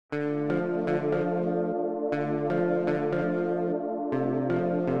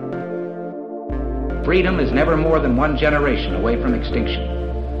freedom is never more than one generation away from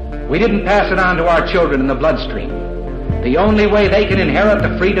extinction. We didn't pass it on to our children in the bloodstream. The only way they can inherit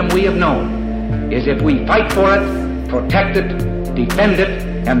the freedom we have known is if we fight for it, protect it, defend it,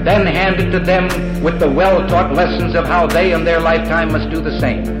 and then hand it to them with the well-taught lessons of how they in their lifetime must do the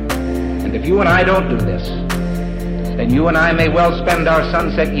same. And if you and I don't do this, then you and I may well spend our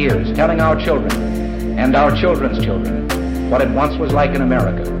sunset years telling our children and our children's children what it once was like in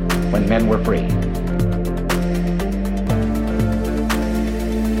America when men were free.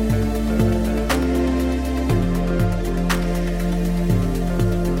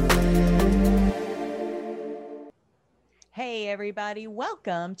 Hey everybody,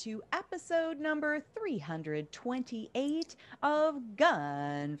 welcome to episode number 328 of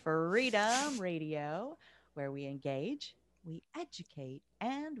Gun Freedom Radio, where we engage, we educate,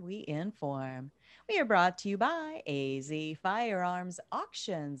 and we inform. We are brought to you by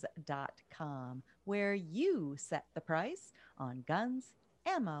azfirearmsauctions.com, where you set the price on guns,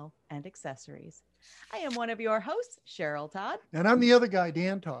 ammo, and accessories. I am one of your hosts, Cheryl Todd. And I'm the other guy,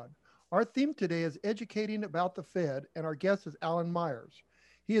 Dan Todd. Our theme today is educating about the Fed, and our guest is Alan Myers.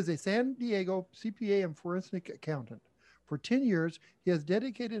 He is a San Diego CPA and forensic accountant. For 10 years, he has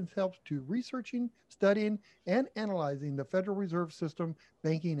dedicated himself to researching, studying, and analyzing the Federal Reserve System,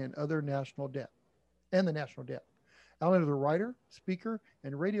 banking, and other national debt, and the national debt. Alan is a writer, speaker,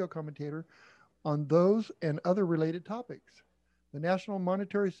 and radio commentator on those and other related topics. The national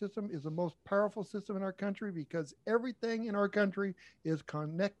monetary system is the most powerful system in our country because everything in our country is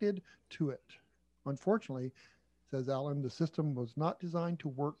connected to it. Unfortunately, says Alan, the system was not designed to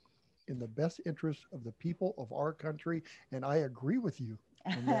work in the best interest of the people of our country, and I agree with you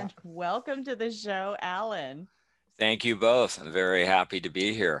on that. Welcome to the show, Alan. Thank you both. I'm very happy to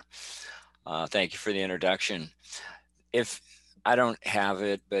be here. Thank you for the introduction. If I don't have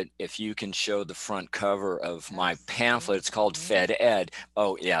it, but if you can show the front cover of my pamphlet, it's called Fed Ed.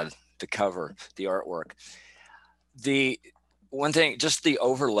 Oh yeah, the cover, the artwork. The one thing, just the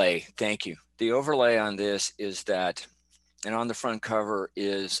overlay, thank you. The overlay on this is that, and on the front cover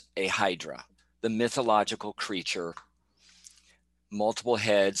is a hydra, the mythological creature, multiple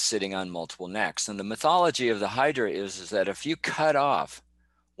heads sitting on multiple necks. And the mythology of the hydra is that if you cut off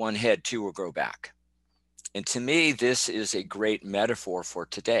one head, two will grow back. And to me, this is a great metaphor for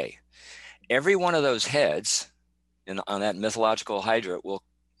today. Every one of those heads on that mythological hydra will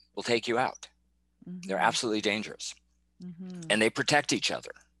take you out. Mm-hmm. They're absolutely dangerous. Mm-hmm. And they protect each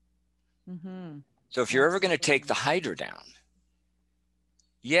other. Mm-hmm. So if you're ever going to take the hydra down,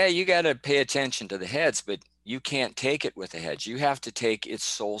 yeah, you got to pay attention to the heads, but you can't take it with the heads. You have to take its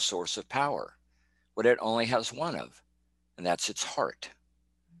sole source of power, what it only has one of, and that's its heart.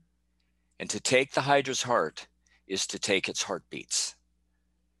 And to take the hydra's heart is to take its heartbeats.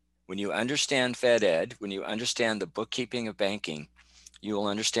 When you understand Fed Ed, when you understand the bookkeeping of banking, you will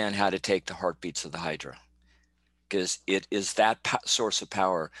understand how to take the heartbeats of the hydra, because it is that source of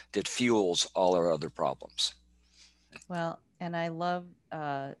power that fuels all our other problems. Well, and I love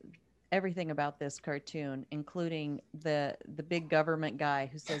everything about this cartoon, including the big government guy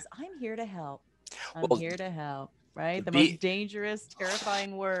who says, "I'm here to help. I'm here to help." Right? The most dangerous,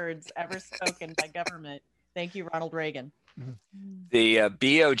 terrifying words ever spoken by government. Thank you, Ronald Reagan. The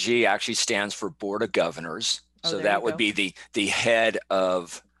BOG actually stands for Board of Governors. So that would be the head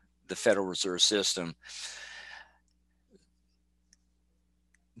of the Federal Reserve System.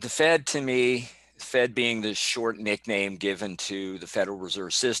 The Fed, to me, Fed being the short nickname given to the Federal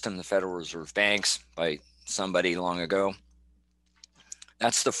Reserve System, the Federal Reserve Banks by somebody long ago,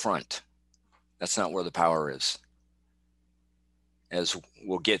 that's the front. That's not where the power is. As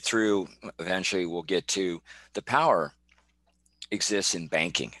we'll get through, eventually we'll get to the power exists in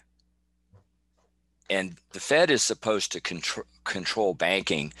banking. And the Fed is supposed to control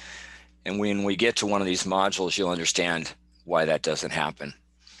banking. And when we get to one of these modules, you'll understand why that doesn't happen.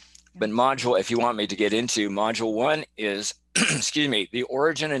 But if you want me to get into, module 1 is, excuse me, the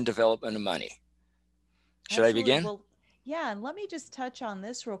origin and development of money. Should I begin? Well, yeah, and let me just touch on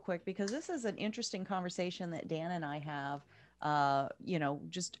this real quick, because this is an interesting conversation that Dan and I have,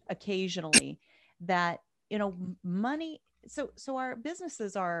 just occasionally, that, money. So our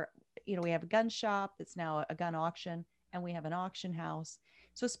businesses are, we have a gun shop that's now a gun auction, and we have an auction house.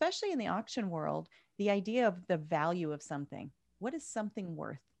 So especially in the auction world, the idea of the value of something, what is something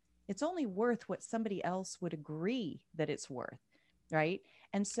worth? It's only worth what somebody else would agree that it's worth, right?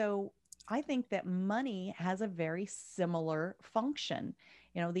 And so I think that money has a very similar function.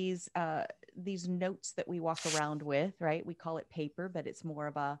 These notes that we walk around with, right? We call it paper, but it's more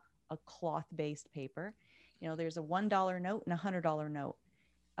of a cloth-based paper. There's a $1 note and a $100 note.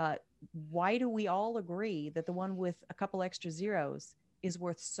 why do we all agree that the one with a couple extra zeros is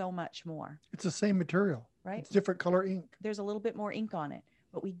worth so much more? It's the same material, right? It's different color ink. There's a little bit more ink on it,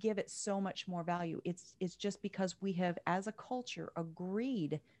 but we give it so much more value. It's just because we have, as a culture,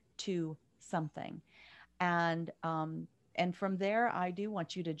 agreed to something. And from there, I do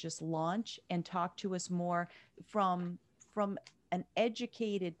want you to just launch and talk to us more from an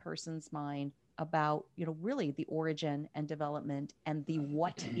educated person's mind about, really the origin and development and the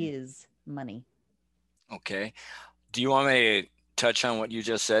what is money. Okay. Do you want me to touch on what you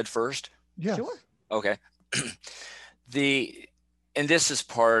just said first? Yes. Sure. Okay. And this is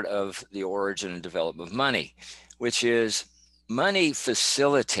part of the origin and development of money, which is money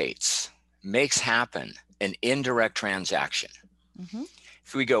facilitates, makes happen an indirect transaction. Mm-hmm.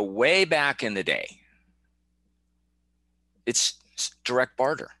 If we go way back in the day, it's direct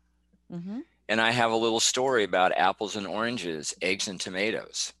barter. Mm-hmm. And I have a little story about apples and oranges, eggs and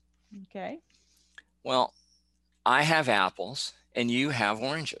tomatoes. Okay. Well, I have apples and you have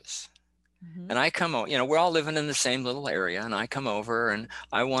oranges. Mm-hmm. And I come over, we're all living in the same little area, and I come over and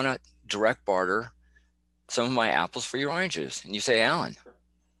I want to direct barter some of my apples for your oranges. And you say, Alan,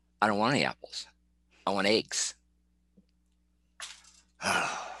 I don't want any apples. I want eggs.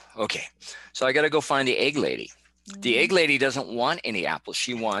 Okay. So I got to go find the egg lady. Mm-hmm. The egg lady doesn't want any apples.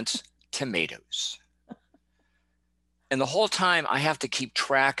 She wants tomatoes. And the whole time I have to keep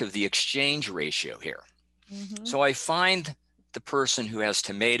track of the exchange ratio here. Mm-hmm. So I find the person who has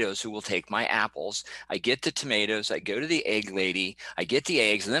tomatoes who will take my apples. I get the tomatoes. I go to the egg lady. I get the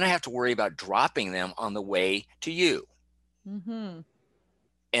eggs. And then I have to worry about dropping them on the way to you. Mm-hmm.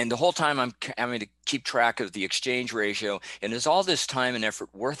 And the whole time I'm having to keep track of the exchange ratio. And is all this time and effort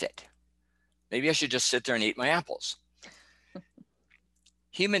worth it? Maybe I should just sit there and eat my apples.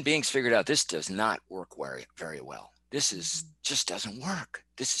 Human beings figured out this does not work very, very well. This is just doesn't work.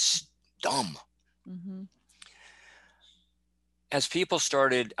 This is dumb. Mm-hmm. As people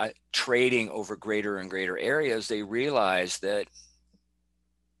started trading over greater and greater areas, they realized that,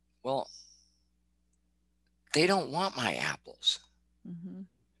 well, they don't want my apples, Mm-hmm.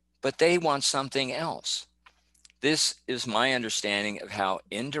 but they want something else. This is my understanding of how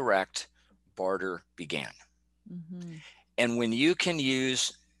indirect barter began. Mm-hmm. And when you can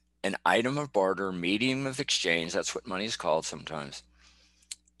use an item of barter, medium of exchange, that's what money is called sometimes,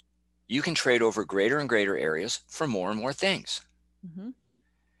 you can trade over greater and greater areas for more and more things. Mm-hmm.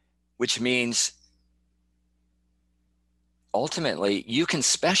 Which means ultimately you can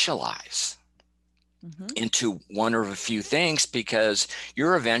specialize Mm-hmm. into one or a few things, because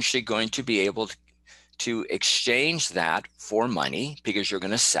you're eventually going to be able to exchange that for money, because you're going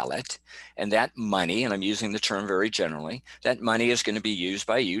to sell it. And that money, and I'm using the term very generally, that money is going to be used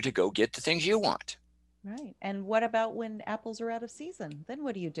by you to go get the things you want. Right. And what about when apples are out of season? Then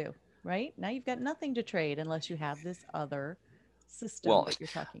what do? Right? Now you've got nothing to trade unless you have this other system that you're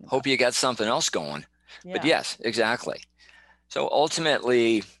talking about. Hope you got something else going. Yeah. But yes, exactly. So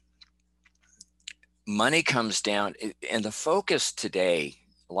ultimately, money comes down, and the focus today,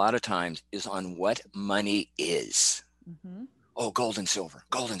 a lot of times, is on what money is. Mm-hmm. Oh, gold and silver,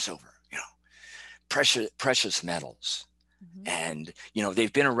 precious metals. Mm-hmm. And,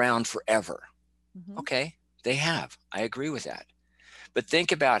 they've been around forever. Mm-hmm. Okay, they have. I agree with that. But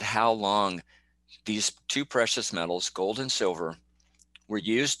think about how long these two precious metals, gold and silver, were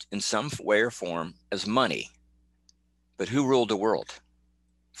used in some way or form as money. But who ruled the world?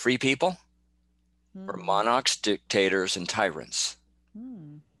 Free people? Or monarchs, dictators, and tyrants?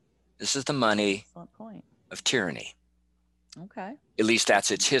 This is the money of tyranny. Okay. At least that's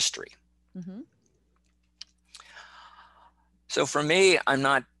its history. Mm-hmm. So for me, I'm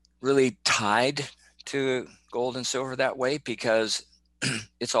not really tied to gold and silver that way, because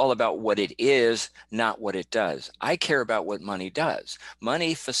it's all about what it is, not what it does. I care about what money does.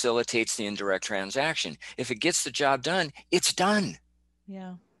 Money facilitates the indirect transaction. If it gets the job done, it's done.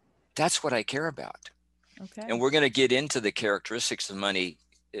 Yeah. That's what I care about. Okay. And we're going to get into the characteristics of money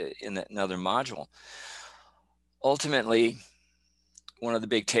in another module. Ultimately, one of the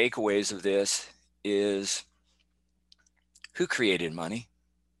big takeaways of this is, who created money?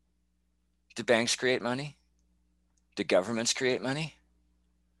 Did banks create money? Did governments create money?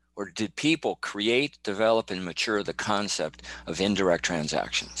 Or did people create, develop, and mature the concept of indirect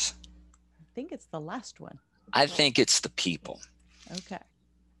transactions? I think it's the last one. I think it's the people. Okay.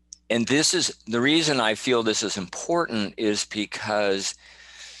 And this is the reason I feel this is important, is because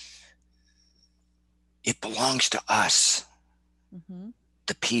it belongs to us,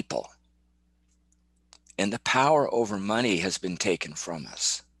 the people. And the power over money has been taken from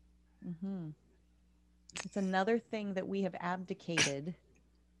us. It's another thing that we have abdicated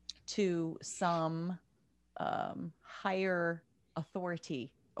to some higher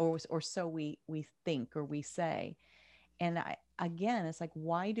authority, or so we think or we say. And again, it's like,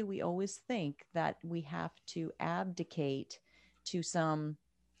 why do we always think that we have to abdicate to some,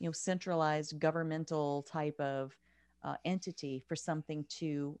 centralized governmental type of entity for something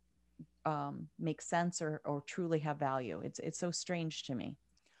to make sense or truly have value? It's so strange to me.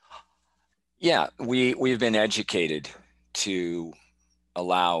 Yeah, we've been educated to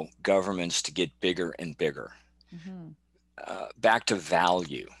allow governments to get bigger and bigger. Back to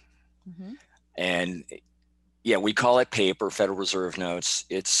value. And yeah, we call it paper, Federal Reserve notes.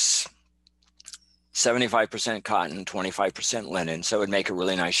 It's 75% cotton, 25% linen, so it would make a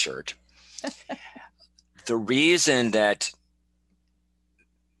really nice shirt. The reason that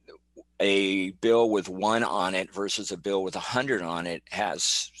a bill with 1 on it versus a bill with 100 on it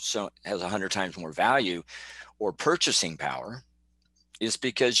has 100 times more value or purchasing power is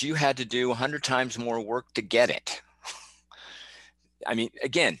because you had to do 100 times more work to get it. I mean,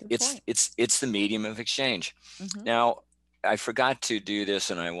 again, it's the medium of exchange. Now, I forgot to do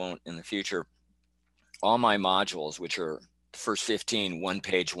this, and I won't in the future. All my modules, which are the first 15, one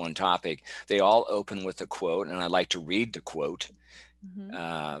page, one topic, they all open with a quote, and I like to read the quote.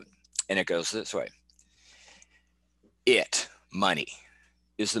 And it goes this way. Money,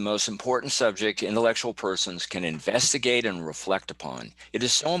 is the most important subject intellectual persons can investigate and reflect upon. It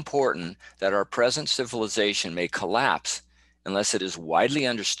is so important that our present civilization may collapse unless it is widely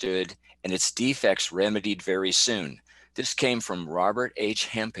understood and its defects remedied very soon. This came from Robert H.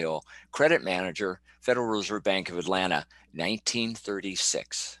 Hemphill, credit manager, Federal Reserve Bank of Atlanta,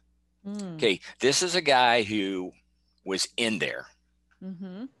 1936. Okay, this is a guy who was in there.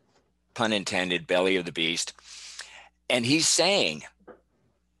 Pun intended, belly of the beast. And he's saying,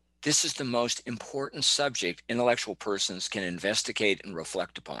 this is the most important subject intellectual persons can investigate and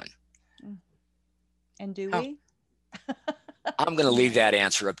reflect upon. And do we? I'm going to leave that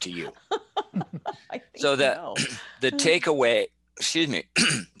answer up to you. I think so that no. the takeaway,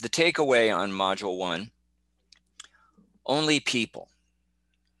 the takeaway on module 1, only people,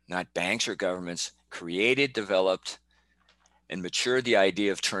 not banks or governments, created, developed, and matured the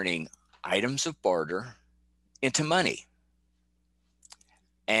idea of turning items of barter into money,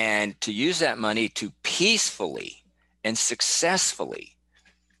 and to use that money to peacefully and successfully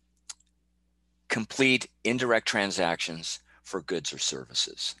complete indirect transactions for goods or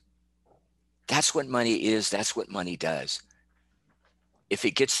services. That's what money is. That's what money does. If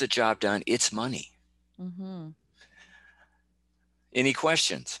it gets the job done, it's money. Any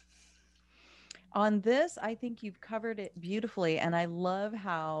questions? On this, I think you've covered it beautifully, and I love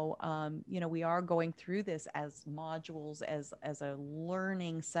how we are going through this as modules, as a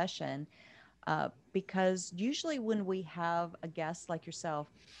learning session, because usually when we have a guest like yourself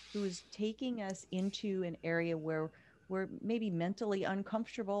who is taking us into an area where we're maybe mentally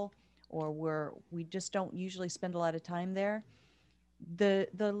uncomfortable, or we just don't usually spend a lot of time there, the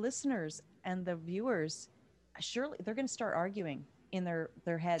listeners and the viewers, surely they're going to start arguing in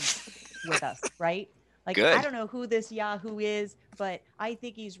their heads with us, right? Like, Good. I don't know who this Yahoo is, but I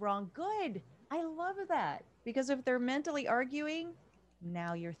think he's wrong. Good. I love that, because if they're mentally arguing,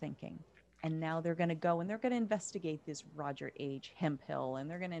 now you're thinking, and now they're going to go and they're going to investigate this Roger H. Hemphill, and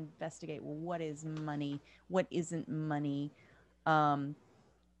they're going to investigate, well, what is money? What isn't money? And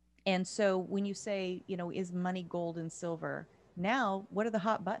so when you say, is money gold and silver? Now, what are the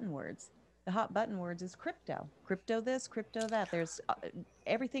hot button words? The hot button words is crypto this, crypto that. There's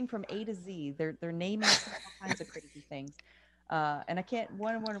everything from A to Z. They're naming all kinds of crazy things. And I can't,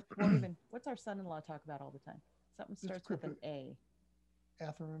 won't even, what's our son-in-law talk about all the time? Something starts with an A.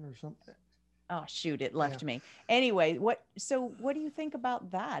 Atherin or something. Oh, shoot, it left me. Anyway, what do you think about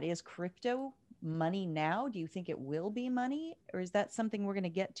that? Is crypto money now? Do you think it will be money? Or is that something we're going to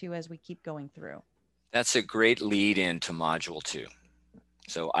get to as we keep going through? That's a great lead into module 2.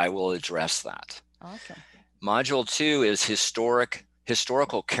 So I will address that. Awesome. Module 2 is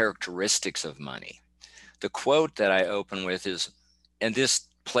historical characteristics of money. The quote that I open with is, and this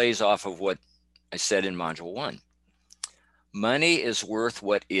plays off of what I said in module 1. Money is worth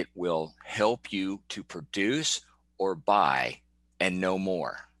what it will help you to produce or buy, and no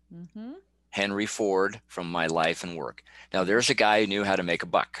more. Henry Ford from My Life and Work. Now there's a guy who knew how to make a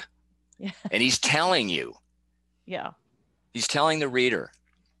buck. Yeah. And he's telling you. Yeah. He's telling the reader.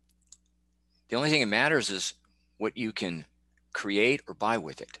 The only thing that matters is what you can create or buy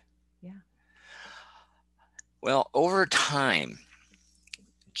with it. Yeah. Well, over time,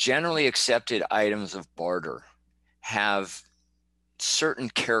 generally accepted items of barter have certain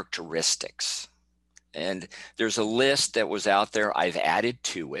characteristics. And there's a list that was out there. I've added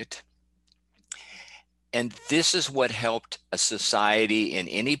to it. And this is what helped a society in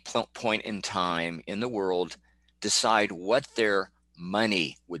any point in time in the world decide what their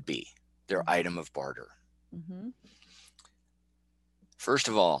money would be, their item of barter. Mm-hmm. First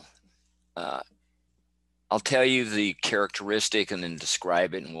of all, I'll tell you the characteristic and then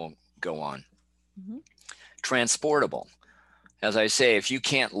describe it and we'll go on. Mm-hmm. Transportable. As I say, if you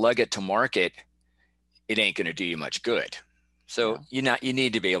can't lug it to market, it ain't going to do you much good. So Yeah. you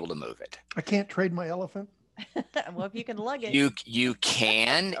need to be able to move it. I can't trade my elephant. Well, if you can lug it, You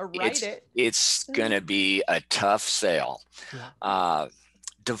can. or ride it. It's going to be a tough sale. Yeah.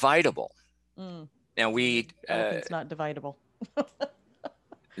 Dividable. Mm. Now Elephant's not dividable.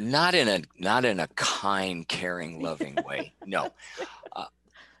 not in a kind, caring, loving way. No.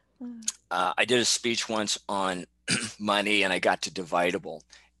 I did a speech once on money and I got to dividable.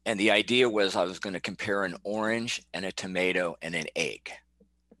 And the idea was I was going to compare an orange and a tomato and an egg.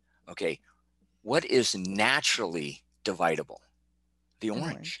 Okay. What is naturally dividable? The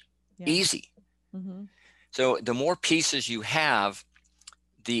orange. Yeah. Easy. Mm-hmm. So the more pieces you have,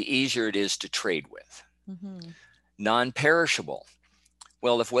 the easier it is to trade with. Mm-hmm. Non-perishable.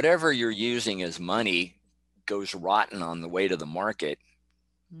 Well, if whatever you're using as money goes rotten on the way to the market,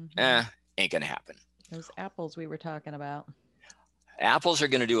 Mm-hmm. ain't going to happen. Those apples we were talking about. Apples are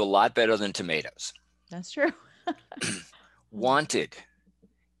going to do a lot better than tomatoes. That's true. Wanted.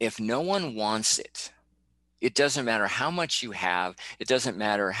 If no one wants it, it doesn't matter how much you have. It doesn't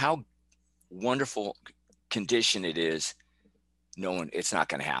matter how wonderful condition it is. It's not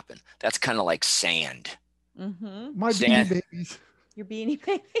going to happen. That's kind of like sand. Mm-hmm. My Beanie Babies. Your Beanie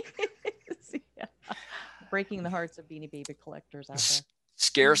Babies. Yeah. Breaking the hearts of Beanie Baby collectors out there.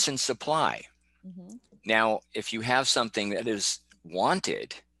 Scarce in supply. Mm-hmm. Now, if you have something that is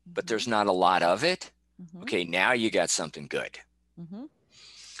wanted, but there's not a lot of it, Mm-hmm. okay, now you got something good. Mm-hmm.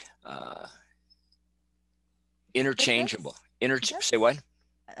 Interchangeable. that's- Say what?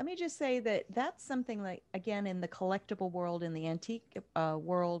 Let me just say that that's something like, again, in the collectible world, in the antique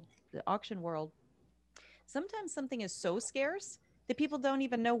world, the auction world, sometimes something is so scarce that people don't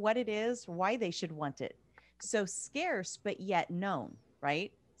even know what it is, why they should want it. So scarce, but yet known,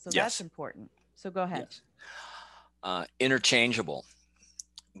 right? So Yes. that's important. So go ahead. Yes. Interchangeable.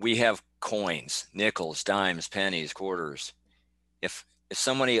 We have coins, nickels, dimes, pennies, quarters. If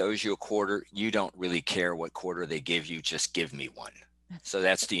somebody owes you a quarter, you don't really care what quarter they give you, just give me one. So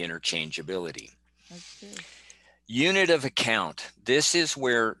that's the interchangeability. That's true. Unit of account. This is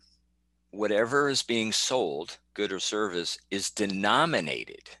where whatever is being sold, good or service, is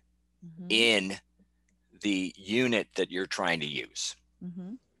denominated Mm-hmm. in the unit that you're trying to use.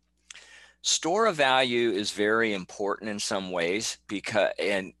 Mm-hmm. Store of value is very important in some ways because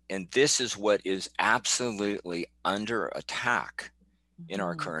and this is what is absolutely under attack in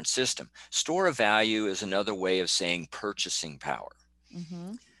our Mm-hmm. current system. Store of value is another way of saying purchasing power.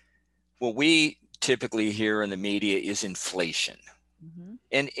 Mm-hmm. What we typically hear in the media is inflation. Mm-hmm.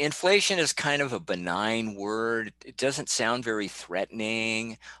 And inflation is kind of a benign word. It doesn't sound very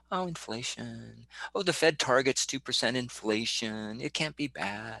threatening. Oh, inflation. Oh, the Fed targets 2% inflation. It can't be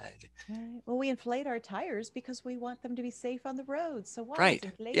bad. Right. Well, we inflate our tires because we want them to be safe on the road. So why Right.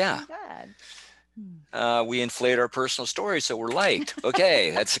 is inflation Yeah. bad? We inflate our personal stories so we're liked.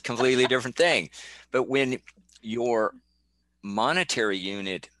 Okay, that's a completely different thing. But when your monetary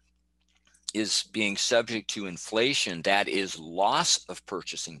unit is being subject to inflation, that is loss of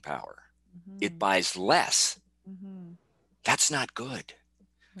purchasing power. Mm-hmm. It buys less. Mm-hmm. That's not good.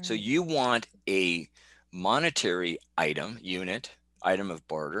 So Right. you want a monetary item, unit, item of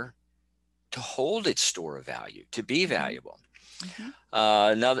barter, to hold its store of value, to be valuable.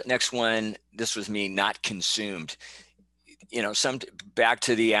 Mhm. Next one, this was me, not consumed. Back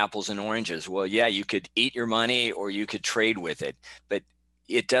to the apples and oranges. Well, yeah, you could eat your money or you could trade with it, but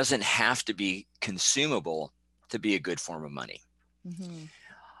it doesn't have to be consumable to be a good form of money. Mhm.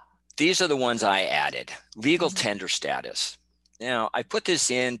 These are the ones I added. Legal Mhm. tender status. Now, I put this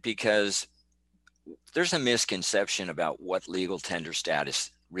in because there's a misconception about what legal tender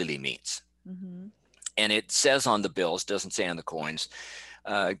status really means. Mhm. And it says on the bills, doesn't say on the coins,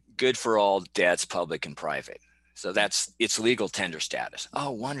 good for all debts, public and private. So it's legal tender status.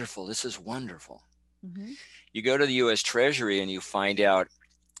 Oh, wonderful. This is wonderful. Mhm. You go to the US Treasury and you find out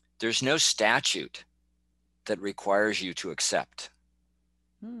there's no statute that requires you to accept.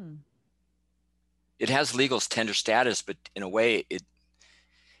 Hmm. It has legal tender status, but in a way,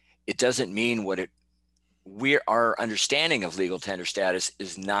 it doesn't mean what our understanding of legal tender status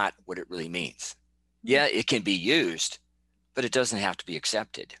is not what it really means. Yeah, it can be used, but it doesn't have to be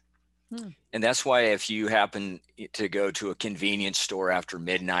accepted. Hmm. And that's why if you happen to go to a convenience store after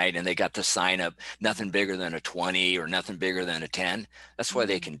midnight and they got the sign up, nothing bigger than a 20 or nothing bigger than a 10, that's why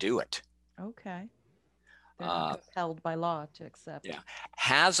they can do it. Okay. They're not compelled by law to accept. Yeah.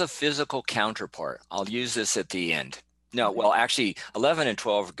 Has a physical counterpart. I'll use this at the end. No, Okay. well, actually, 11 and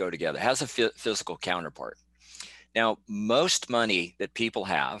 12 go together. Has a physical counterpart. Now, most money that people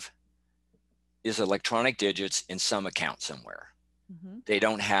have is electronic digits in some account somewhere. Mm-hmm. They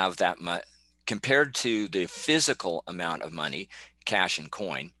don't have that much compared to the physical amount of money, cash and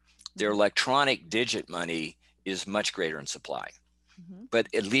coin. Their electronic digit money is much greater in supply, but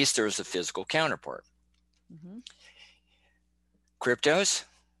at least there's a physical counterpart. Cryptos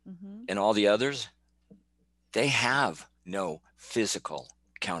and all the others, they have no physical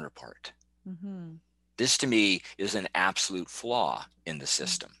counterpart. This to me is an absolute flaw in the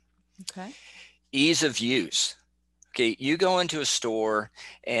system. Okay. Ease of use. Okay, you go into a store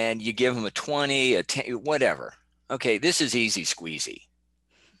and you give them a 20, a 10, whatever. Okay, this is easy squeezy.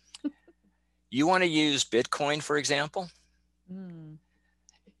 You want to use Bitcoin, for example? And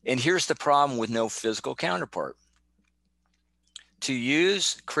here's the problem with no physical counterpart. To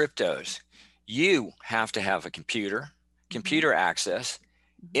use cryptos, you have to have a computer access,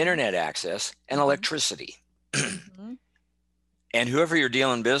 internet access, and electricity. And whoever you're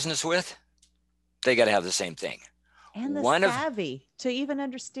dealing business with, they got to have the same thing. And the savvy to even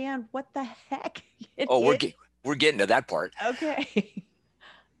understand what the heck it is. We're getting to that part. Okay.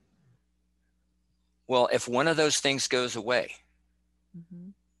 Well, if one of those things goes away,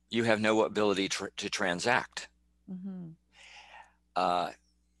 you have no ability to transact. Have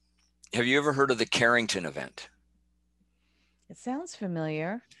you ever heard of the Carrington event? It sounds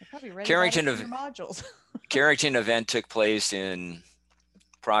familiar. I probably read Carrington about it in your modules. Carrington event took place in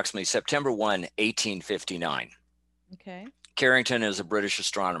approximately September 1, 1859. Okay. Carrington is a British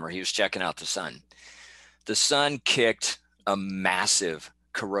astronomer. He was checking out the sun. The sun kicked a massive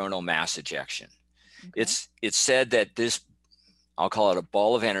coronal mass ejection. Okay. It's said that this, I'll call it a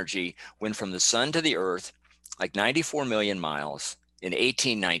ball of energy, went from the sun to the earth like 94 million miles in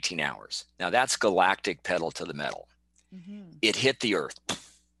 19 hours. Now that's galactic pedal to the metal. It hit the earth.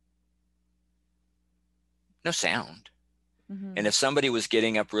 No sound. And if somebody was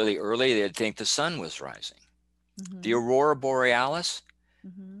getting up really early, they'd think the sun was rising. The aurora borealis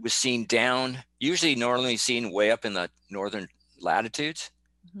was seen down, usually normally seen way up in the northern latitudes.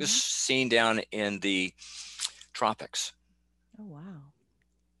 It was seen down in the tropics. Oh, wow.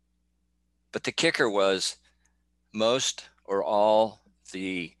 But the kicker was most or all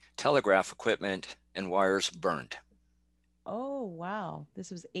the telegraph equipment and wires burned. Oh, wow.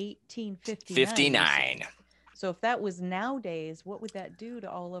 This was 1859. 59. So if that was nowadays, what would that do to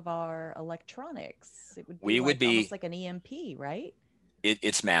all of our electronics? It would be, almost like an EMP, right?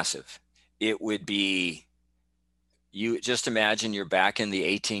 It's massive. It would be, you just imagine you're back in the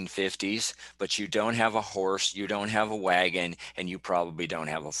 1850s, but you don't have a horse, you don't have a wagon, and you probably don't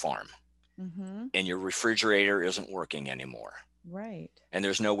have a farm. And your refrigerator isn't working anymore. Right. And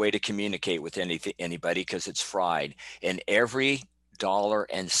there's no way to communicate with anybody because it's fried. And every dollar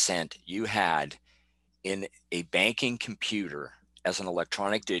and cent you had in a banking computer as an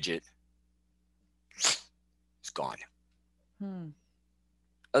electronic digit, it's gone.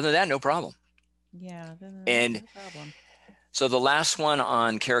 Other than that, no problem. Yeah. And no problem. So the last one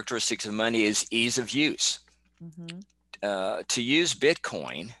on characteristics of money is ease of use. To use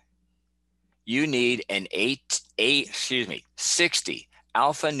Bitcoin, you need an 60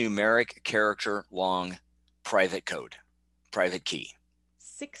 alphanumeric character long private code, private key.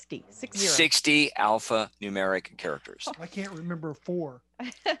 60 alphanumeric characters. I can't remember 4.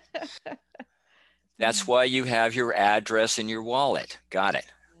 That's why you have your address in your wallet. Got it.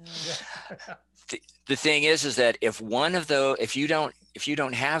 The thing is that if one of those, if you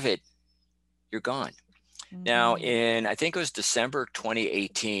don't have it, you're gone. Now, in I think it was December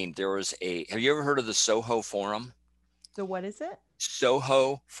 2018, there was have you ever heard of the Soho Forum? So what is it?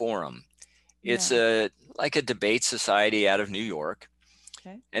 Soho Forum. It's like a debate society out of New York.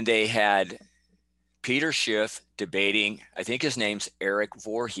 Okay. And they had Peter Schiff debating, I think his name's Eric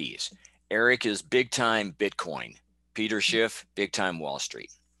Voorhees. Eric is big time Bitcoin. Peter Schiff, big time Wall Street.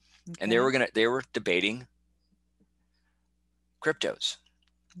 Okay. And they were debating cryptos,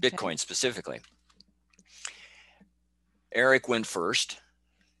 Bitcoin specifically. Eric went first,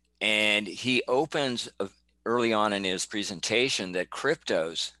 and he opens early on in his presentation that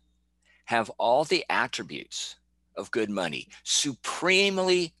cryptos have all the attributes of good money,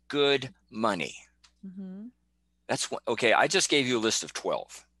 supremely good money. That's what, okay, I just gave you a list of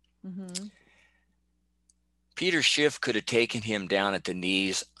 12. Peter Schiff could have taken him down at the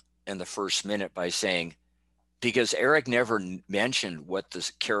knees in the first minute by saying, because Eric never mentioned what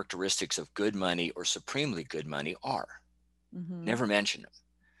the characteristics of good money or supremely good money are. Mm-hmm. Never mentioned them.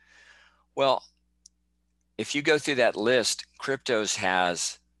 Well, if you go through that list, cryptos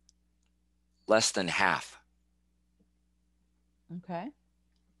has less than half. Okay.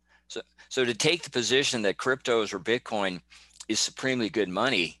 So to take the position that cryptos or Bitcoin is supremely good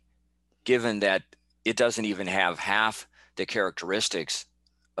money, given that it doesn't even have half the characteristics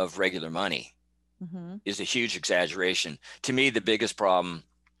of regular money, Mm-hmm. is a huge exaggeration. To me, the biggest problem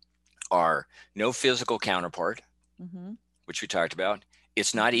are no physical counterpart, Mm-hmm. which we talked about.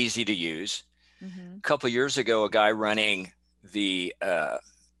 It's not easy to use. Mm-hmm. A couple of years ago, a guy running an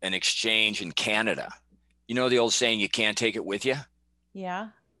exchange in Canada, you know the old saying, you can't take it with you? Yeah.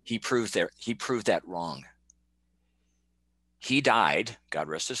 He proved that wrong. He died, God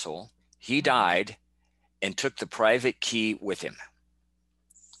rest his soul. He died and took the private key with him.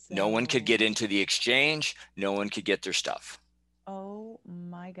 No one could get into the exchange. No one could get their stuff. Oh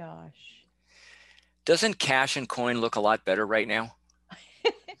my gosh. Doesn't cash and coin look a lot better right now?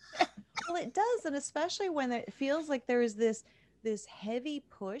 Well, it does, and especially when it feels like there is this heavy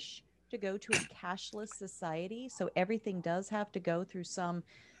push to go to a cashless society. So everything does have to go through some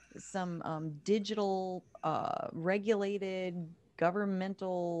digital regulated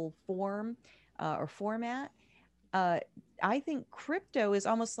governmental form or format. I think crypto is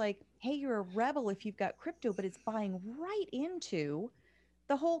almost like, hey, you're a rebel if you've got crypto, but it's buying right into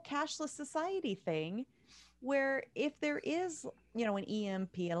the whole cashless society thing, where if there is, an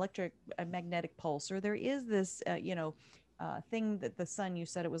EMP, electric magnetic pulse, or there is this, thing that the sun, you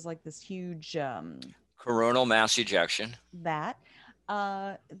said it was like this huge Coronal mass ejection. that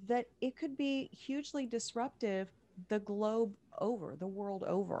that it could be hugely disruptive the globe over, the world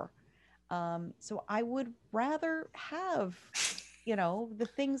over. So I would rather have, the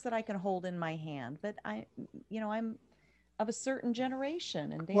things that I can hold in my hand. But I'm of a certain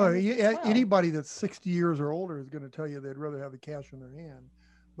generation, and Dan Well, is as well. anybody that's 60 years or older is going to tell you they'd rather have the cash in their hand.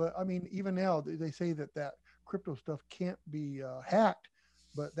 But I mean, even now they say that crypto stuff can't be hacked,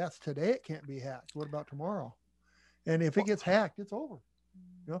 but that's today. It can't be hacked. What about tomorrow? And if it gets hacked, it's over.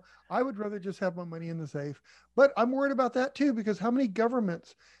 I would rather just have my money in the safe, but I'm worried about that too, because how many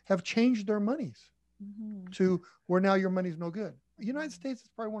governments have changed their monies to where now your money's no good? The United States is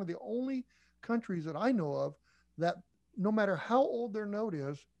probably one of the only countries that I know of that no matter how old their note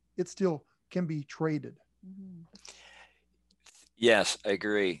is, it still can be traded. Yes, I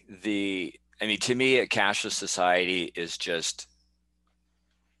agree. To me, a cashless society is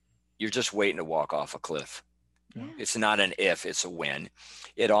you're just waiting to walk off a cliff. Yeah. It's not an if, it's a when.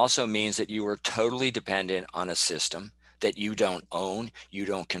 It also means that you are totally dependent on a system that you don't own, you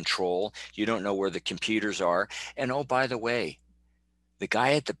don't control, you don't know where the computers are. And oh, by the way, the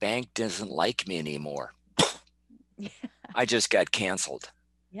guy at the bank doesn't like me anymore. Yeah. I just got canceled.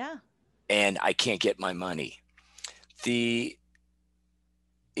 Yeah. And I can't get my money. And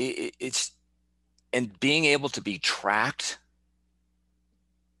being able to be tracked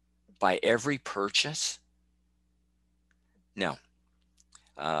by every purchase. No.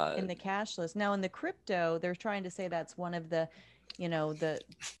 In the cashless. Now in the crypto, they're trying to say that's one of the, the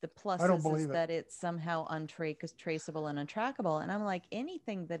pluses is that it's somehow traceable and untrackable. And I'm like,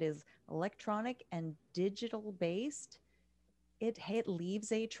 anything that is electronic and digital based, it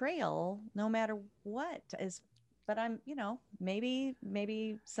leaves a trail no matter what is. But I'm,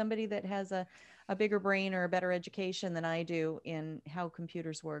 maybe somebody that has a bigger brain or a better education than I do in how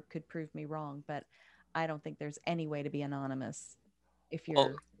computers work could prove me wrong. But I don't think there's any way to be anonymous if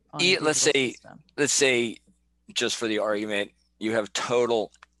you're on a let's system. say, just for the argument, you have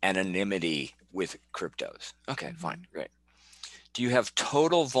total anonymity with cryptos. Okay, fine, great. Do you have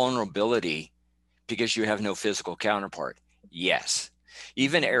total vulnerability because you have no physical counterpart? Yes.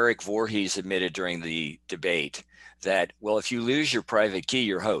 Even Eric Voorhees admitted during the debate that, well, if you lose your private key,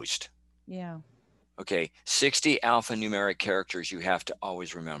 you're host. Yeah. Okay, 60 alphanumeric characters you have to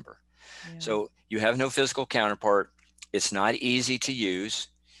always remember. Yeah. So you have no physical counterpart. It's not easy to use.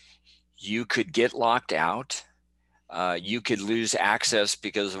 You could get locked out. You could lose access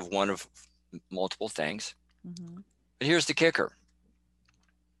because of one of multiple things. But here's the kicker.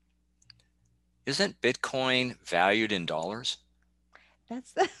 Isn't Bitcoin valued in dollars?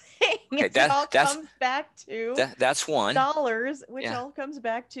 That's the thing. Okay, comes back to that's one. Dollars, which all comes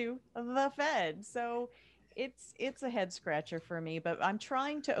back to the Fed. So it's a head scratcher for me, but I'm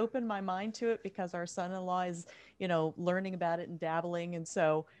trying to open my mind to it because our son-in-law is, learning about it and dabbling. And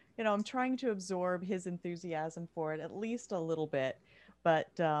so, I'm trying to absorb his enthusiasm for it at least a little bit. but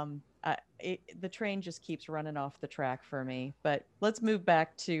the train just keeps running off the track for me. But let's move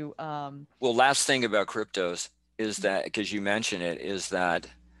back to well, last thing about cryptos is that, because you mentioned it, is that,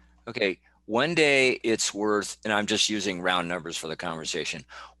 okay, one day it's worth, and I'm just using round numbers for the conversation,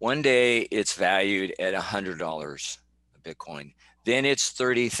 one day it's valued at $100 a Bitcoin, then it's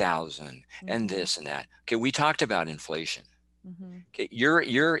 30,000 and this and that. Okay, we talked about inflation. Okay,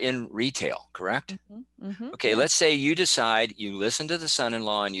 you're in retail, correct? Okay, let's say you decide, you listen to the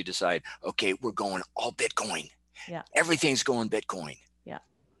son-in-law and you decide, okay, we're going all Bitcoin. Yeah. Everything's going Bitcoin. Yeah.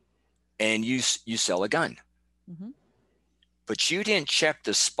 And you sell a gun. But you didn't check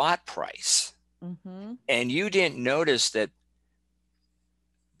the spot price. And you didn't notice that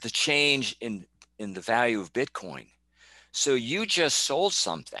the change in the value of Bitcoin. So you just sold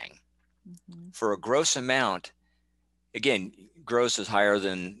something for a gross amount. Again, gross is higher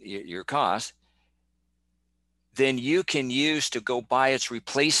than your cost. Then you can use to go buy its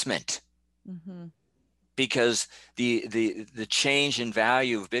replacement, because the change in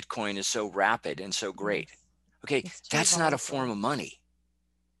value of Bitcoin is so rapid and so great. Okay, that's not a form of money.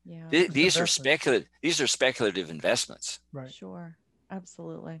 Yeah, these are speculative investments. Right. Sure,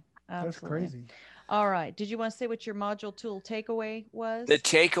 absolutely. That's crazy. All right. Did you want to say what your module tool takeaway was? The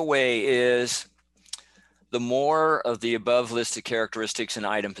takeaway is, the more of the above listed characteristics an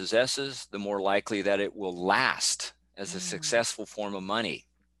item possesses, the more likely that it will last as a successful form of money.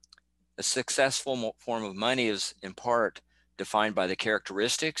 A successful form of money is in part defined by the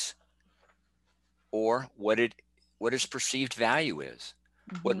characteristics or what its perceived value is.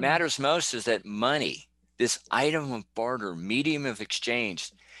 What matters most is that money, this item of barter, medium of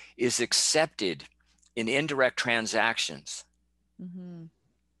exchange, is accepted in indirect transactions,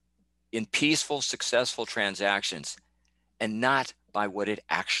 in peaceful, successful transactions, and not by what it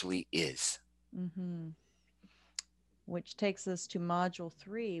actually is. Which takes us to module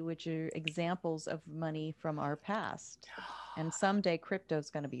 3, which are examples of money from our past. And someday crypto is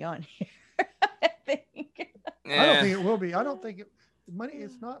going to be on here, I think. I don't think it will be. I don't think money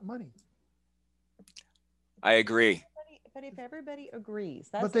is not money. I agree. But if everybody agrees,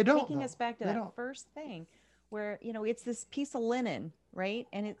 that's but they don't, taking us back to that first thing where, it's this piece of linen, right?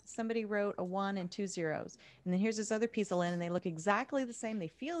 And somebody wrote a 1 and 2 zeros. And then here's this other piece of linen. They look exactly the same. They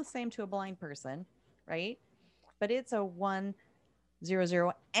feel the same to a blind person, right? But it's a 1, 0,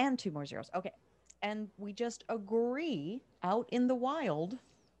 0, and 2 more zeros. Okay. And we just agree out in the wild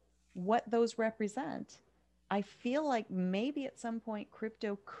what those represent. I feel like maybe at some point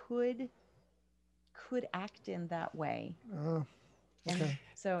crypto could act in that way. Okay. And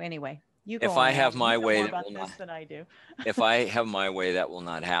so anyway, if I have my way, that will not, than I do. If I have my way, that will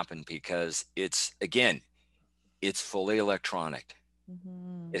not happen, because it's fully electronic.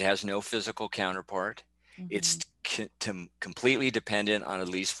 It has no physical counterpart. It's completely dependent on at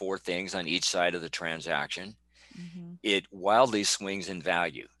least 4 things on each side of the transaction. It wildly swings in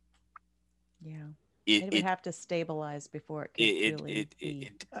value. Yeah. It would have to stabilize before it could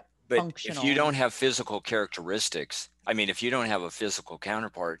be but functional. If you don't have physical characteristics, if you don't have a physical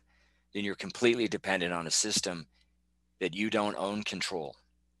counterpart, then you're completely dependent on a system that you don't own control,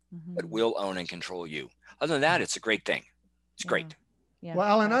 but will own and control you. Other than that, it's a great thing. It's great. Yeah. Well,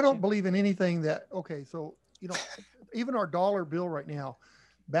 Alan, I don't believe in anything that, so, even our dollar bill right now,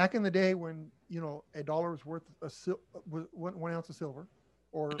 back in the day when, a dollar was worth 1 ounce of silver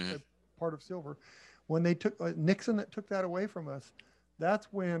or a part of silver, when they took Nixon that took that away from us, that's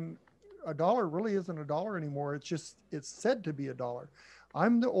when a dollar really isn't a dollar anymore. It's said to be a dollar.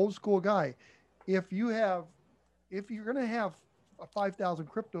 I'm the old school guy. If you're going to have 5,000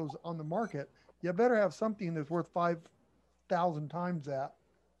 cryptos on the market, you better have something that's worth 5,000 times that.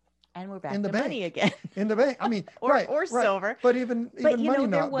 And we're back to money again. In the bank. or silver. But even money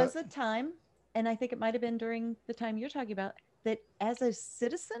there was a time, and I think it might have been during the time you're talking about, that as a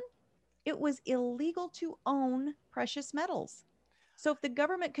citizen, it was illegal to own precious metals. So if the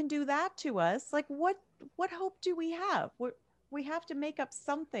government can do that to us, like what hope do we have? We have to make up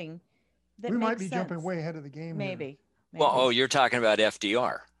something that we makes might be sense. Jumping way ahead of the game. Maybe. Well, you're talking about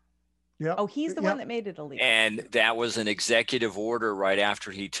FDR. Yeah. Oh, he's the one that made it illegal. And that was an executive order right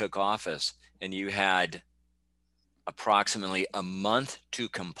after he took office, and you had approximately a month to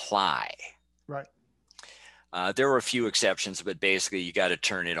comply. Right. There were a few exceptions, but basically you got to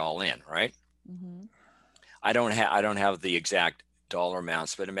turn it all in, right? I don't have the exact dollar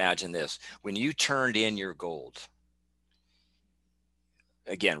amounts, but imagine this: when you turned in your gold,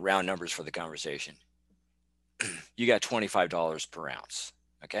 again, round numbers for the conversation, you got $25 per ounce.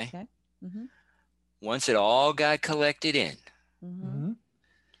 Okay. Once it all got collected in,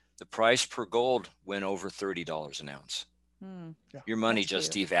 the price per gold went over $30 an ounce. Hmm. Your money That's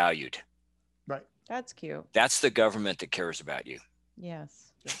just cute. devalued. Right. That's cute. That's the government that cares about you.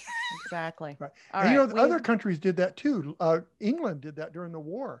 Yes, exactly. Right. All And right. other countries did that too. England did that during the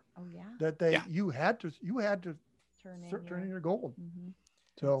war. Oh yeah. That Yeah. you had to Turn turn in your gold. Mhm.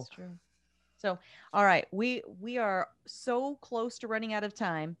 So That's true. So, all right, we are so close to running out of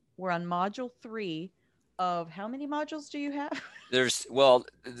time. We're on module 3 of how many modules do you have? There's, well,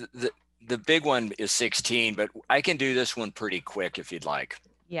 the big one is 16, but I can do this one pretty quick if you'd like.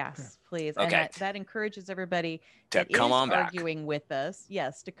 Yes, please. Okay. And that encourages everybody To that come is on back. arguing with us,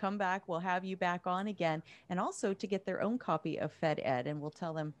 yes, to come back. We'll have you back on again, and also to get their own copy of Fed Ed, and we'll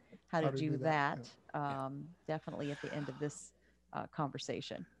tell them how to do that. Definitely at the end of this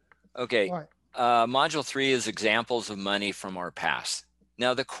conversation. Okay. all right. Module 3 is examples of money from our past.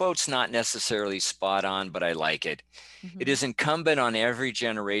 Now, the quote's not necessarily spot on, but I like it. It is incumbent on every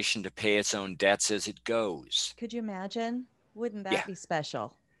generation to pay its own debts as it goes. Could you imagine? Wouldn't that Yeah. be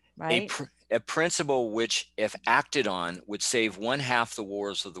special? Right? A principle which, if acted on, would save 1/2 the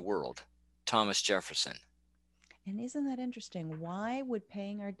wars of the world. Thomas Jefferson. And isn't that interesting? Why would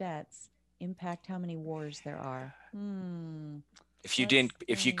paying our debts impact how many wars there are? If you That's didn't,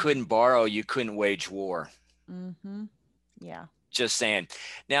 if you strange. couldn't borrow, you couldn't wage war. Yeah. Just saying.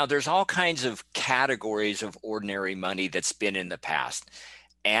 Now, there's all kinds of categories of ordinary money that's been in the past.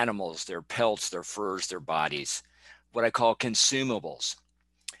 Animals, their pelts, their furs, their bodies. What I call consumables.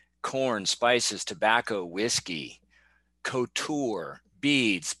 Corn, spices, tobacco, whiskey, couture,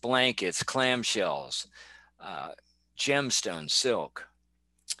 beads, blankets, clamshells, gemstones, silk.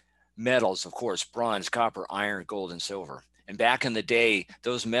 Metals, of course, bronze, copper, iron, gold, and silver. And back in the day,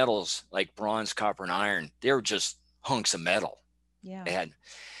 those metals like bronze, copper, and iron, they were just hunks of metal. Yeah. They had,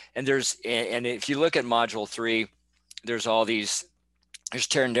 and if you look at module 3, there's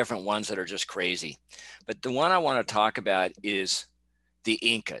 10 different ones that are just crazy. But the one I want to talk about is the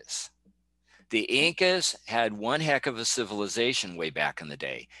Incas. The Incas had one heck of a civilization way back in the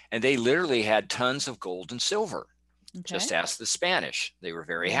day, and they literally had tons of gold and silver. Okay. Just ask the Spanish. They were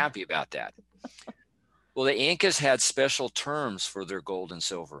very happy about that. Well, the Incas had special terms for their gold and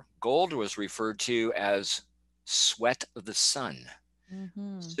silver. Gold was referred to as sweat of the sun.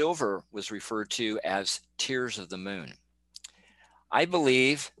 Silver was referred to as tears of the moon. I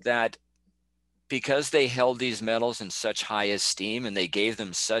believe that because they held these metals in such high esteem and they gave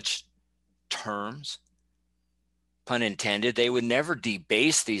them such terms, pun intended, they would never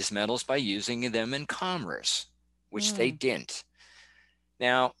debase these metals by using them in commerce, which they didn't.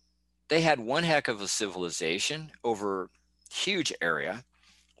 Now, they had one heck of a civilization over a huge area.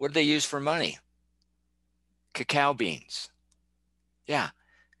 What did they use for money? Cacao beans. Yeah.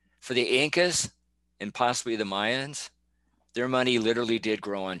 For the Incas and possibly the Mayans, their money literally did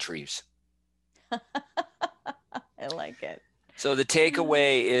grow on trees. I like it. So the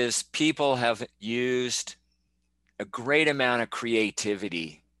takeaway is people have used a great amount of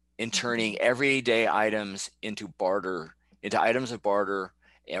creativity in turning everyday items into items of barter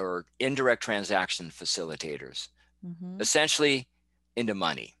or indirect transaction facilitators, essentially into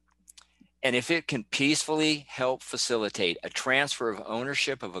money. And if it can peacefully help facilitate a transfer of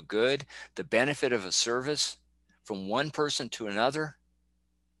ownership of a good, the benefit of a service from one person to another,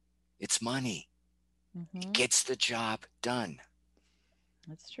 it's money. It gets the job done.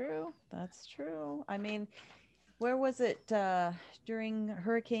 That's true. That's true. I mean, where was it during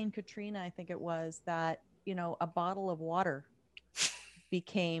Hurricane Katrina? I think it was that, a bottle of water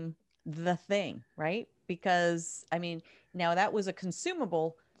became the thing, right? Because, I mean, now that was a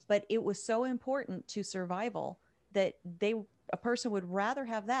consumable, but it was so important to survival that a person would rather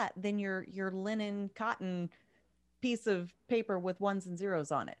have that than your linen cotton piece of paper with ones and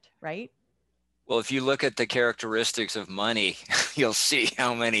zeros on it, right? Well, if you look at the characteristics of money, you'll see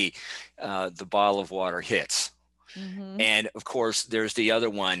how many the bottle of water hits. And of course, there's the other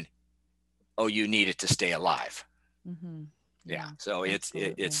one. Oh, you need it to stay alive. Yeah. So it's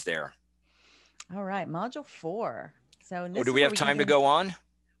there. All right. Module 4. So do we have time to go on?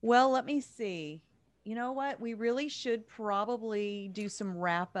 Well, let me see. You know what? We really should probably do some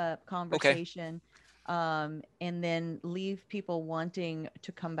wrap up conversation. And then leave people wanting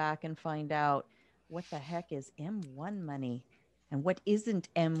to come back and find out what the heck is M1 money and what isn't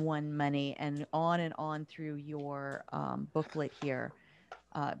M1 money, and on through your booklet here,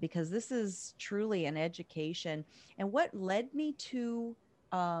 because this is truly an education. And what led me to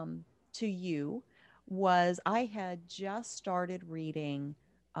you was I had just started reading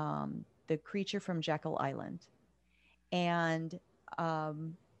The Creature from Jekyll Island, and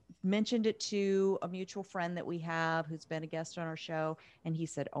mentioned it to a mutual friend that we have who's been a guest on our show. And he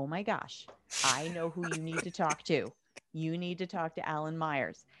said, "Oh my gosh, I know who you need to talk to." You need to talk to Alan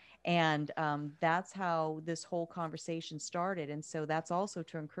Myers. And that's how this whole conversation started. And so that's also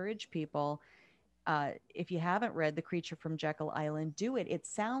to encourage people. If you haven't read The Creature from Jekyll Island, do it. It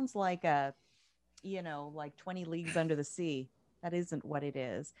sounds like like 20 Leagues Under the Sea. That isn't what it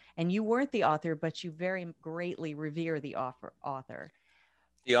is. And you weren't the author, but you very greatly revere the author.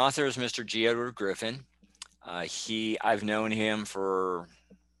 The author is Mr. G. Edward Griffin. I've known him for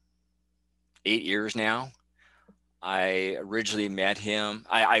 8 years now. I originally met him.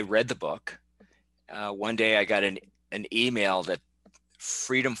 I read the book. One day I got an email that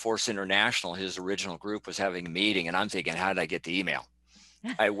Freedom Force International, his original group, was having a meeting, and I'm thinking, how did I get the email?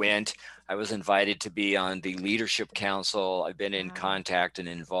 I went. I was invited to be on the Leadership Council. I've been in contact and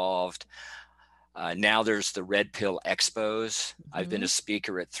involved. Now there's the Red Pill Expos. I've been a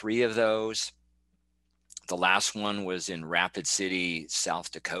speaker at 3 of those. The last one was in Rapid City,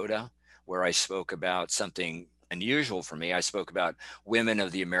 South Dakota, where I spoke about something unusual for me. I spoke about women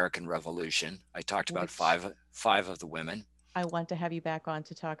of the American Revolution. I talked about five of the women. I want to have you back on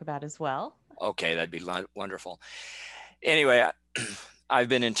to talk about as well. Okay, that'd be wonderful. Anyway, I've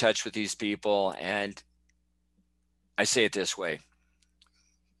been in touch with these people, and I say it this way.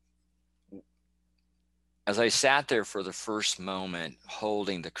 As I sat there for the first moment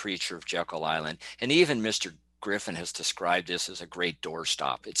holding The Creature of Jekyll Island, and even Mr. Griffin has described this as a great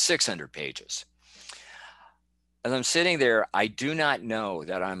doorstop. It's 600 pages. As I'm sitting there, I do not know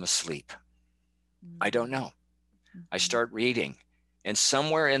that I'm asleep. I don't know. I start reading, and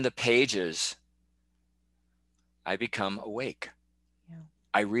somewhere in the pages, I become awake. Yeah.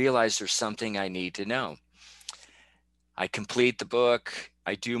 I realize there's something I need to know. I complete the book.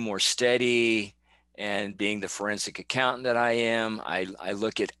 I do more study, and being the forensic accountant that I am, I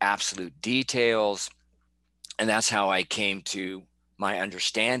look at absolute details, and that's how I came to my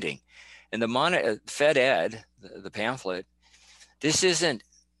understanding. And the Fed Ed, the pamphlet, this isn't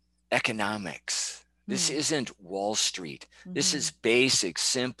economics. This isn't Wall Street. This is basic,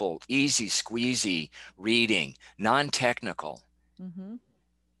 simple, easy squeezy reading, non-technical.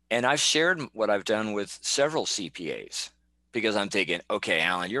 And I've shared what I've done with several CPAs because I'm thinking, okay,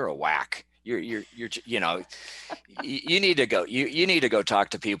 Alan, you're a whack. You're you need to go. You need to go talk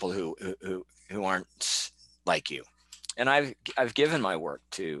to people who aren't like you. And I've given my work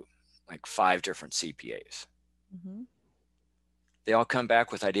to like 5 different CPAs. They all come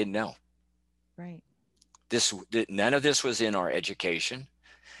back with, I didn't know. Right. None of this was in our education.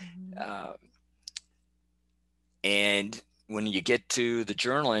 And when you get to the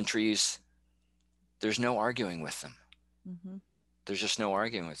journal entries, there's no arguing with them. There's just no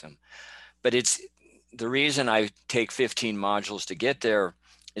arguing with them. But it's the reason I take 15 modules to get there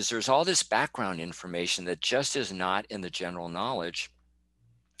is there's all this background information that just is not in the general knowledge,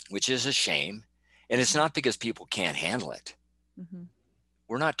 which is a shame. And it's not because people can't handle it.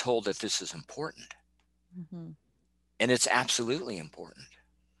 We're not told that this is important. And it's absolutely important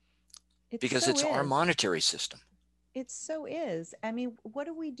because it's our monetary system. It so is. I mean, what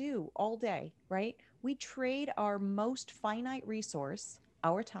do we do all day, right? We trade our most finite resource,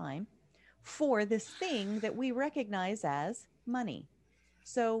 our time, for this thing that we recognize as money.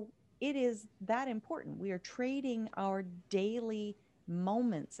 So it is that important. We are trading our daily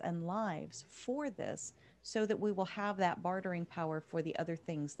moments and lives for this so that we will have that bartering power for the other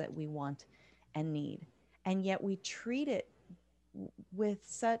things that we want and need. And yet we treat it with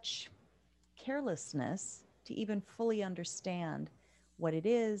such carelessness to even fully understand what it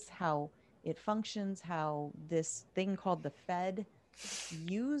is, how it functions, how this thing called the Fed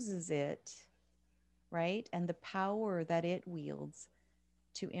uses it, right? And the power that it wields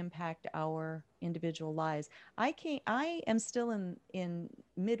to impact our individual lives. I am still in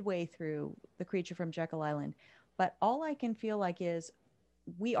midway through The Creature from Jekyll Island, but all I can feel like is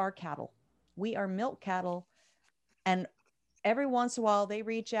we are cattle. We are milk cattle. And every once in a while they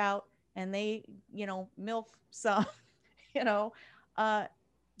reach out and they, milk some,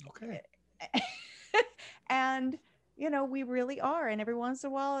 Okay. And, we really are. And every once in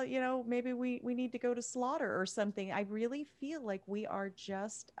a while, maybe we need to go to slaughter or something. I really feel like we are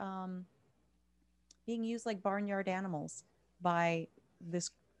just being used like barnyard animals by this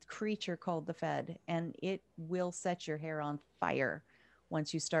creature called the Fed. And it will set your hair on fire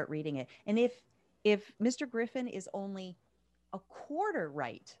once you start reading it. And if Mr. Griffin is only a quarter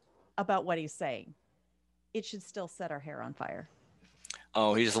right about what he's saying, it should still set our hair on fire.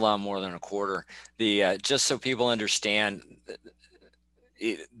 Oh, he's a lot more than a quarter. Just so people understand,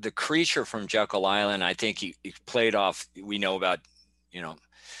 the Creature from Jekyll Island, I think he played off. We know about,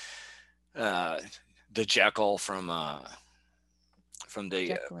 the Jekyll from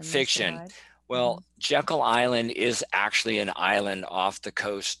the fiction. Well, Jekyll Island is actually an island off the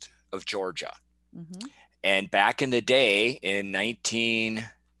coast of Georgia. Mm-hmm. And back in the day, in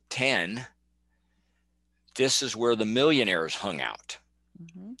 1910, this is where the millionaires hung out.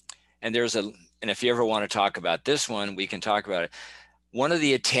 Mm-hmm. And if you ever want to talk about this one, we can talk about it. One of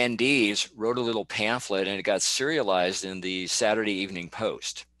the attendees wrote a little pamphlet and it got serialized in the Saturday Evening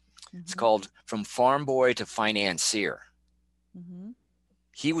Post. It's called From Farm Boy to Financier. Mm-hmm.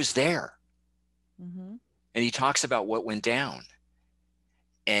 He was there. Mm-hmm. And he talks about what went down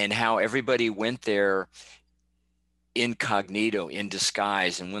and how everybody went there incognito, in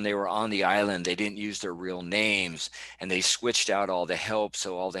disguise. And when they were on the island, they didn't use their real names and they switched out all the help.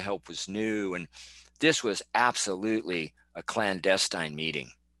 So all the help was new. And this was absolutely a clandestine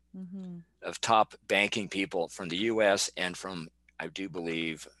meeting of top banking people from the US and from, I do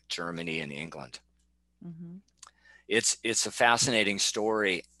believe, Germany and England. It's a fascinating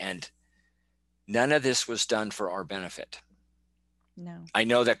story, and none of this was done for our benefit. No. I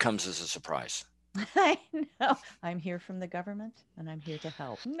know that comes as a surprise. I know. I'm here from the government and I'm here to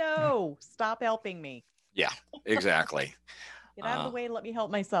help. No, stop helping me. Yeah, exactly. Get out of the way and let me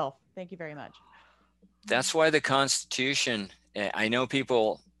help myself. Thank you very much. That's why the Constitution, I know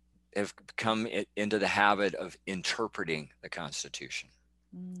people have come into the habit of interpreting the Constitution.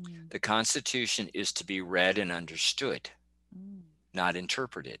 The Constitution is to be read and understood, not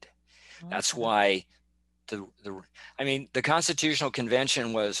interpreted. That's why the Constitutional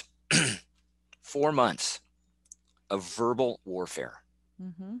Convention was 4 months of verbal warfare.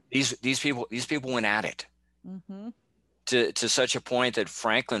 These people went at it to such a point that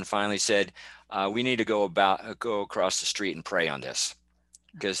Franklin finally said, we need to go across the street and pray on this,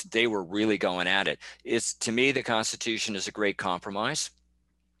 because they were really going at it. To me, the Constitution is a great compromise.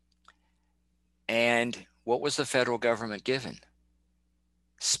 And what was the federal government given?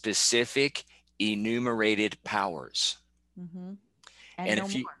 Specific enumerated powers.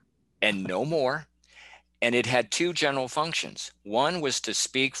 And no more. And it had two general functions. One was to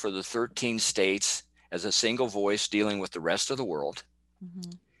speak for the 13 states as a single voice dealing with the rest of the world.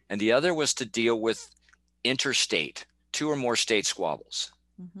 And the other was to deal with interstate, 2 or more state squabbles.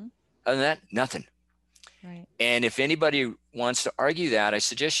 Other than that, nothing. Right. And if anybody wants to argue that, I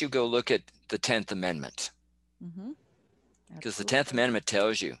suggest you go look at the 10th Amendment. Because the 10th Amendment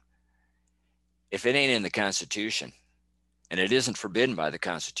tells you, if it ain't in the Constitution, and it isn't forbidden by the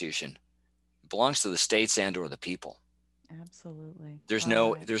Constitution, it belongs to the states and or the people. Absolutely. There's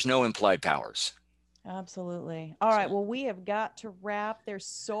no implied powers. Absolutely. All right. Well, we have got to wrap. There's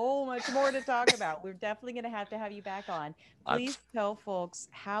so much more to talk about. We're definitely going to have you back on. Please tell folks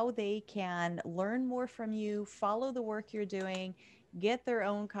how they can learn more from you, follow the work you're doing, get their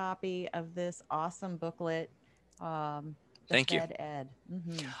own copy of this awesome booklet. Thank you. FedEd.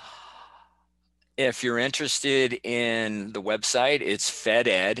 If you're interested in the website, it's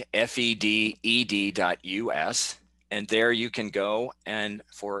FedEd, FEDED.us. And there you can go, and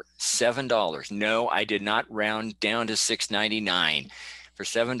for $7, no, I did not round down to $6.99. For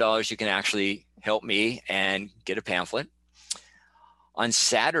 $7, you can actually help me and get a pamphlet. On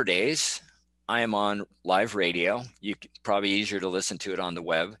Saturdays, I am on live radio. Probably easier to listen to it on the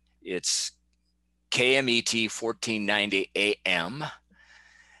web. It's KMET 1490 AM.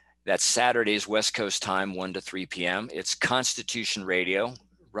 That's Saturdays, West Coast time, 1 to 3 p.m. It's Constitution Radio,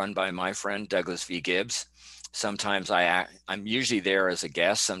 run by my friend Douglas V. Gibbs. Sometimes I'm usually there as a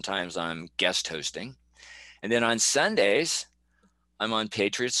guest. Sometimes I'm guest hosting. And then on Sundays, I'm on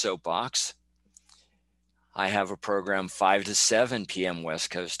Patriot Soapbox. I have a program 5 to 7 p.m. West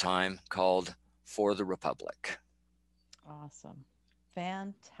Coast time called For the Republic. Awesome.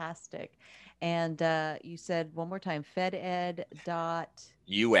 Fantastic. And you said one more time, FedEd.us.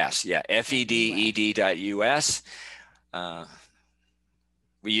 Yeah, FEDED.us.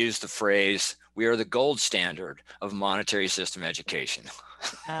 We use the phrase, we are the gold standard of monetary system education.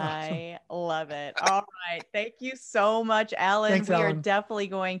 I love it. All right. Thank you so much, Alan. Thanks, we Alan. are definitely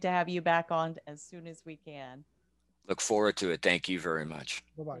going to have you back on as soon as we can. Look forward to it. Thank you very much.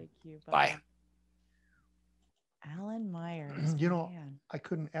 Bye-bye. Thank you. Bye. Alan Myers. Man. I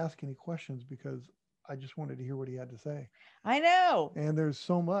couldn't ask any questions because I just wanted to hear what he had to say. I know. And there's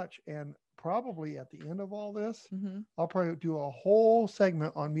so much. And probably at the end of all this, I'll probably do a whole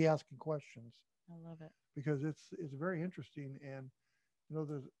segment on me asking questions. I love it. Because it's very interesting. And,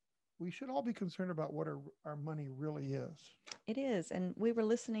 we should all be concerned about what our money really is. It is. And we were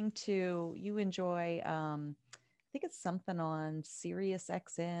listening to, you enjoy, I think it's something on Sirius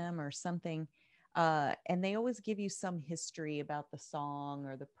XM or something. And they always give you some history about the song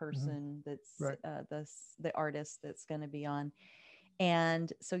or the person that's right. The artist that's going to be on.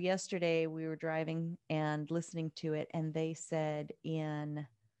 And so yesterday we were driving and listening to it, and they said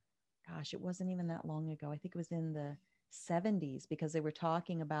gosh, it wasn't even that long ago. I think it was in the 70s, because they were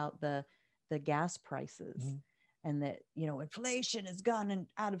talking about the gas prices. Mm-hmm. And that, inflation has gone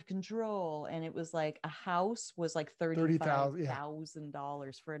out of control. And it was like a house was like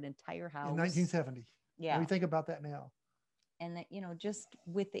 $35,000 for an entire house. In 1970. Yeah. We think about that now. And that, just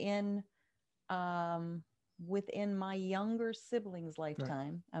within my younger siblings'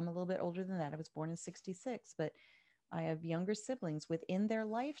 lifetime, I'm a little bit older than that. I was born in 66, but I have younger siblings within their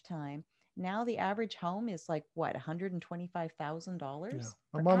lifetime. Now the average home is like what, $125,000? Yeah.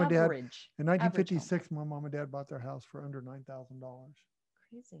 My mom and dad in 1956, my mom and dad bought their house for under $9,000.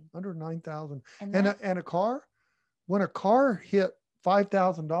 Crazy. Under $9,000. And a car, when a car hit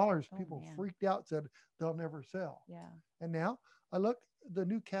 $5,000, people freaked out, said they'll never sell. Yeah. And now I look, the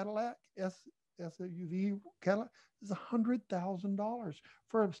new Cadillac SUV Cadillac is $100,000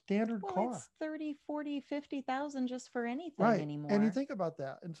 for a standard car. It's 30, 40, 50,000 just for anything anymore. And you think about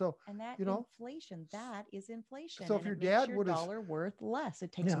that. And so, that inflation, that is inflation. So if your dad would have dollar worth less,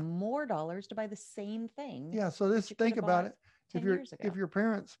 it takes more dollars to buy the same thing. Yeah. So think about it. If your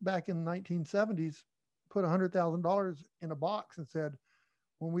parents back in the 1970s put $100,000 in a box and said,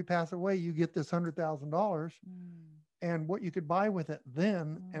 when we pass away, you get this $100,000 and what you could buy with it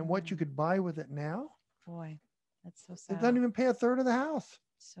then and what you could buy with it now. Boy, that's so sad. It doesn't even pay a third of the house.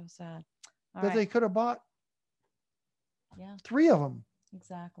 So sad. But they could have bought 3 of them.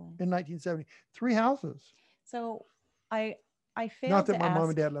 Exactly. In 1970, 3 houses. So I failed. Not that my mom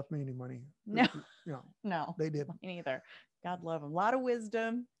and dad left me any money. No, no, they didn't. Me neither. God love them. A lot of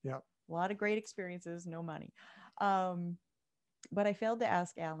wisdom. Yeah. A lot of great experiences. No money. But I failed to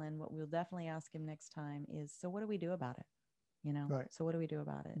ask Alan. What we'll definitely ask him next time is, so what do we do about it? Right. So what do we do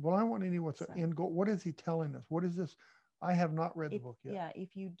about it? Well, I want to know what's the end goal. What is he telling us? What is this? I have not read the book yet. Yeah.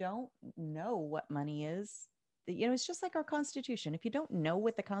 If you don't know what money is, it's just like our Constitution. If you don't know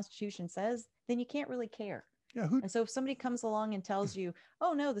what the Constitution says, then you can't really care. Yeah. And so if somebody comes along and tells you,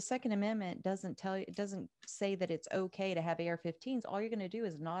 oh no, the Second Amendment doesn't say that it's okay to have AR-15s, all you're going to do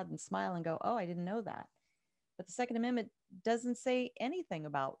is nod and smile and go, oh, I didn't know that. But the Second Amendment doesn't say anything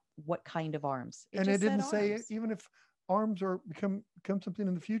about what kind of arms. It didn't say even if arms are become something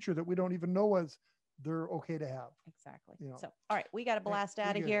in the future that we don't even know as they're okay to have. Exactly. So, all right, we got to blast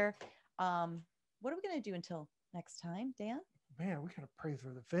out of here. What are we going to do until next time, Dan? Man, we got to pray for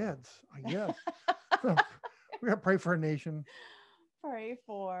the feds, I guess. We got to pray for our nation. Pray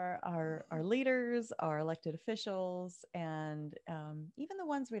for our leaders, our elected officials, and even the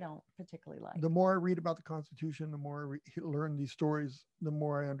ones we don't particularly like. The more I read about the Constitution, the more I learn these stories, the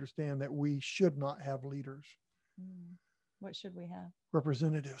more I understand that we should not have leaders. What should we have?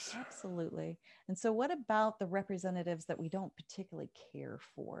 Representatives. Absolutely. And so what about the representatives that we don't particularly care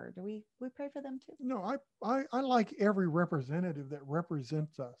for? Do we pray for them too? No, I like every representative that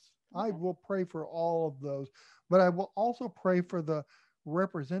represents us. Okay. I will pray for all of those, but I will also pray for the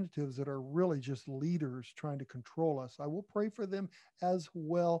representatives that are really just leaders trying to control us. I will pray for them as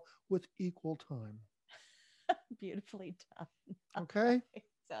well with equal time. Beautifully done. Okay.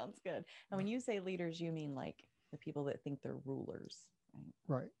 Sounds good. And when you say leaders, you mean like the people that think they're rulers,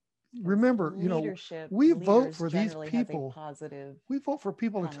 right? Remember, we vote for these people. We vote for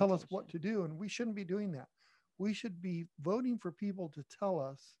people to tell us what to do, and we shouldn't be doing that. We should be voting for people to tell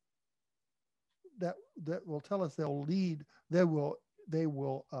us that will tell us they'll lead. They will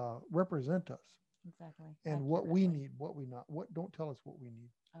represent us. Exactly. And what we need, what we not. What don't tell us what we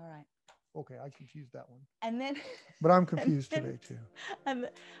need. All right. Okay, I confused that one. And then. But I'm confused today too. And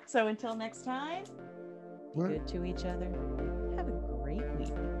so until next time. Be good to each other. Have a great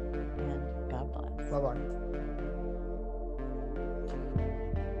week. And God bless. Bye-bye.